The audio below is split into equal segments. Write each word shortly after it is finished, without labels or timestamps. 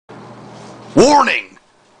Warning!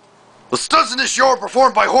 The stunts in this show are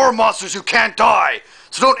performed by horror monsters who can't die.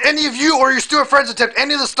 So don't any of you or your stupid friends attempt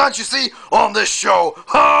any of the stunts you see on this show.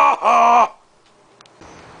 Ha ha!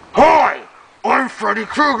 Hi! I'm Freddy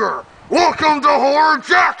Krueger. Welcome to Horror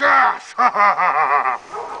Jackass! Ha ha ha ha!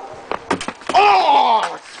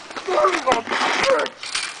 Oh! Son of a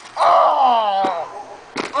bitch! Oh!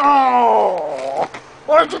 Oh!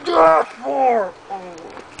 What'd you do that for?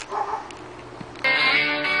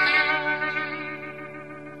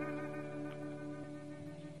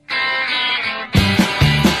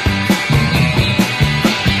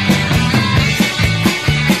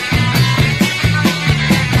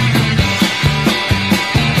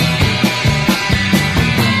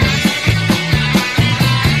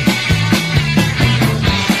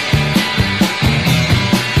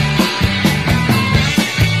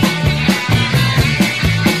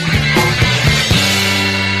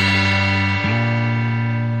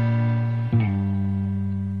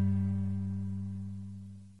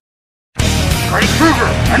 Freddy Krueger,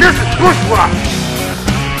 and this is Bushwhack!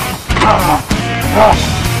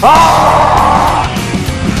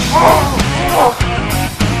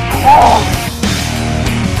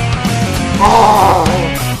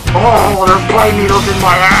 Oh, there's pine needles in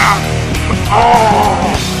my ass!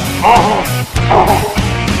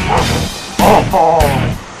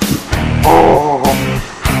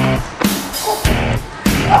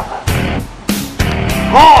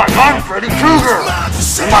 Hi, I'm Freddy Krueger!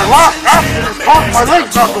 And my last accident caused my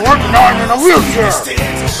legs not to work, and now I'm in a wheelchair!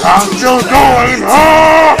 I'm still going!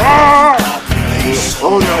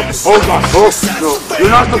 Oh no, oh god, oh no,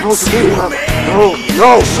 you're not supposed to be here! No,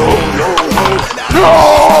 no, no, no, no,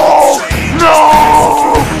 no,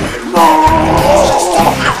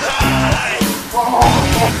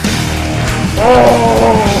 no!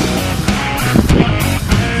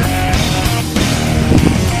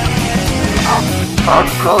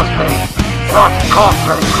 That's close, babe. Not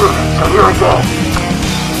Freddy Krueger, so here we go.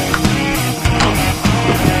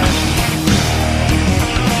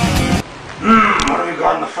 What do we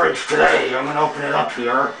got in the fridge today? I'm gonna open it up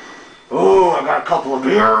here. Ooh, I got a couple of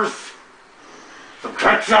beers, some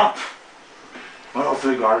ketchup. What else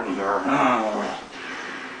we got in here?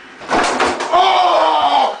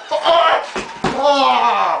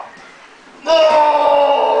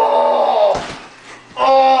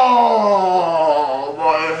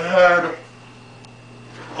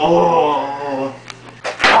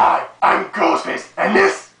 Hi, I'm Ghostface, and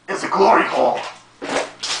this is a glory hole.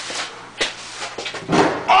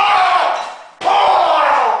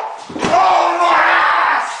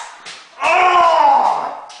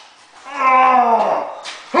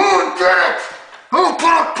 Who did it? Who put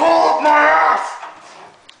a pole up my ass?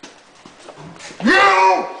 You!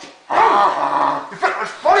 You think it was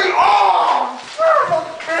funny?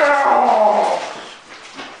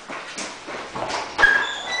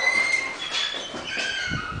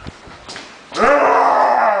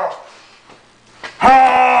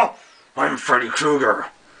 I'm Freddy Krueger,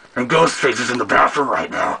 and Ghostface is in the bathroom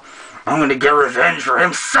right now. I'm gonna get revenge for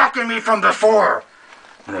him sucking me from before.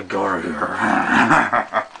 I'm gonna go over here.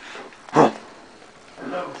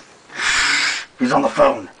 Hello. He's on the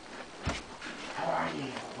phone. How are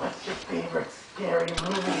you? What's your favorite scary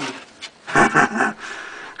movie?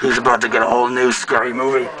 He's about to get a whole new scary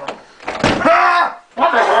movie.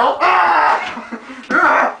 What the hell?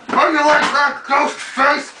 How you like that,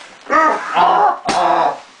 Ghostface?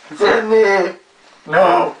 Is it me?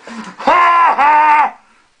 No.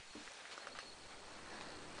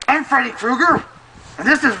 I'm Freddy Krueger, and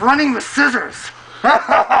this is Running with Scissors.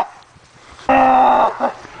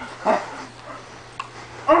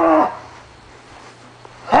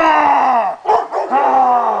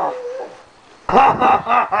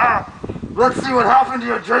 Let's see what happened to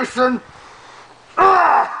you, Jason.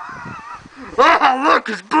 Look,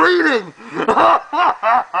 he's bleeding.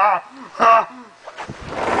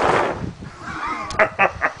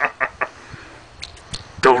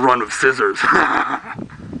 Don't run with scissors.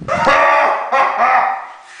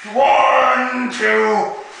 1,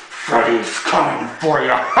 2, Freddy's coming for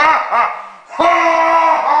you.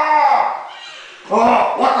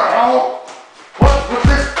 Oh, what the hell? What's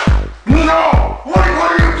this? No! What are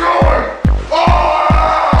you doing?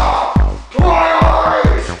 My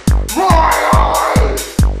eyes! My eyes!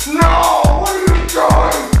 No! What are you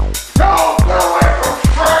doing? No! Get away from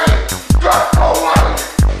Freddy! Get away!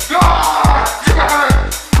 God damn it!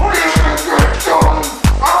 What are you doing?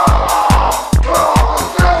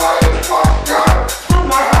 Get away! Fuck that! Where'd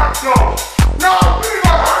my hat go? No! Give me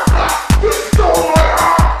my hat back! You stole my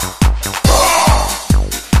hat!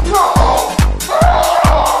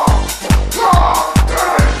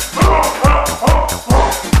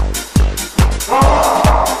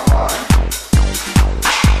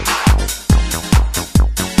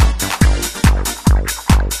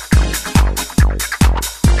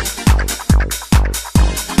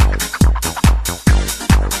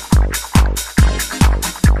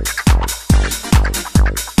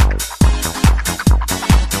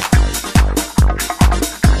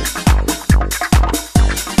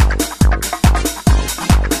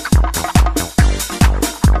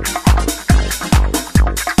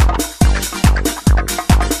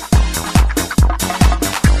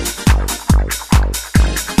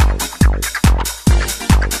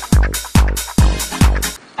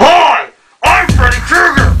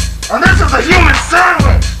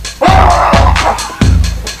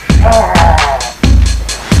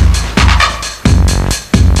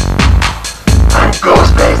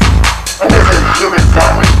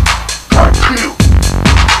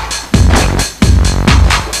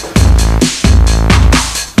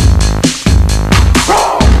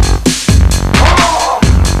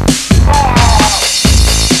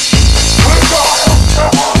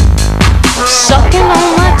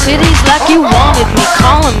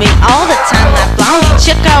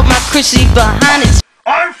 squishy behind it.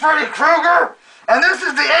 I'm Freddy Krueger, and this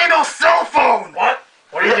is the anal cell phone. What?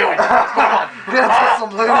 What are you doing? What's going on? We're gonna put some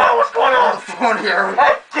lube what's going on on? the phone here. We're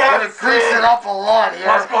I can't gonna grease it up a lot here.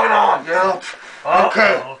 What's going on? Yep.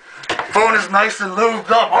 Okay. Phone is nice and lubed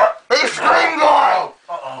up. What? Hey, scream guy!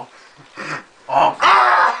 Uh-oh. Oh.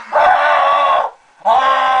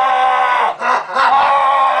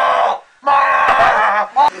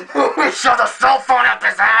 We shoved a cell phone up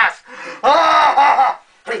his ass.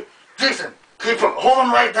 Hey, Jason, hold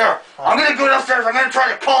him right there. I'm gonna go downstairs. I'm gonna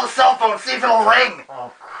try to call the cell phone, see if it'll ring.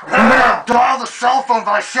 I'm gonna dial the cell phone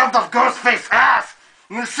that I shoved up Ghostface's ass.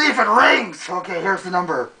 I'm gonna see if it rings. Okay, here's the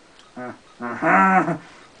number.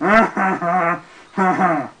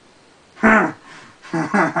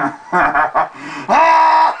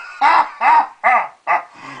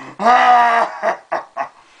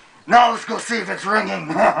 Now let's go see if it's ringing.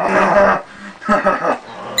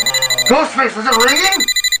 Ghostface, is it ringing?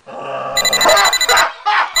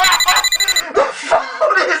 The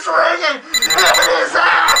phone is ringing in his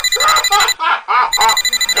ass.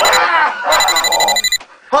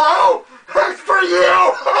 Hello? It's for you.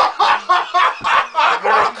 I'm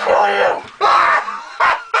gonna kill you.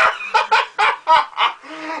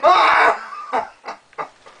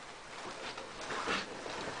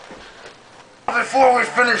 Before we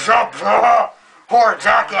finish up, poor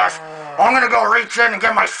jackass, I'm gonna go reach in and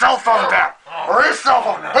get my cell phone back. Or his cell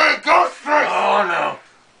phone. Hey, Ghostface! Oh, no.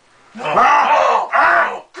 No.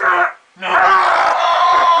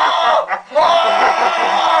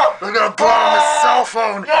 Look at the blood on his cell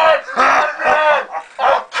phone.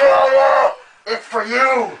 I'll kill you. It's for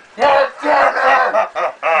you. Yes,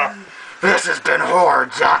 This has been Horror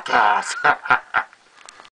Jackass.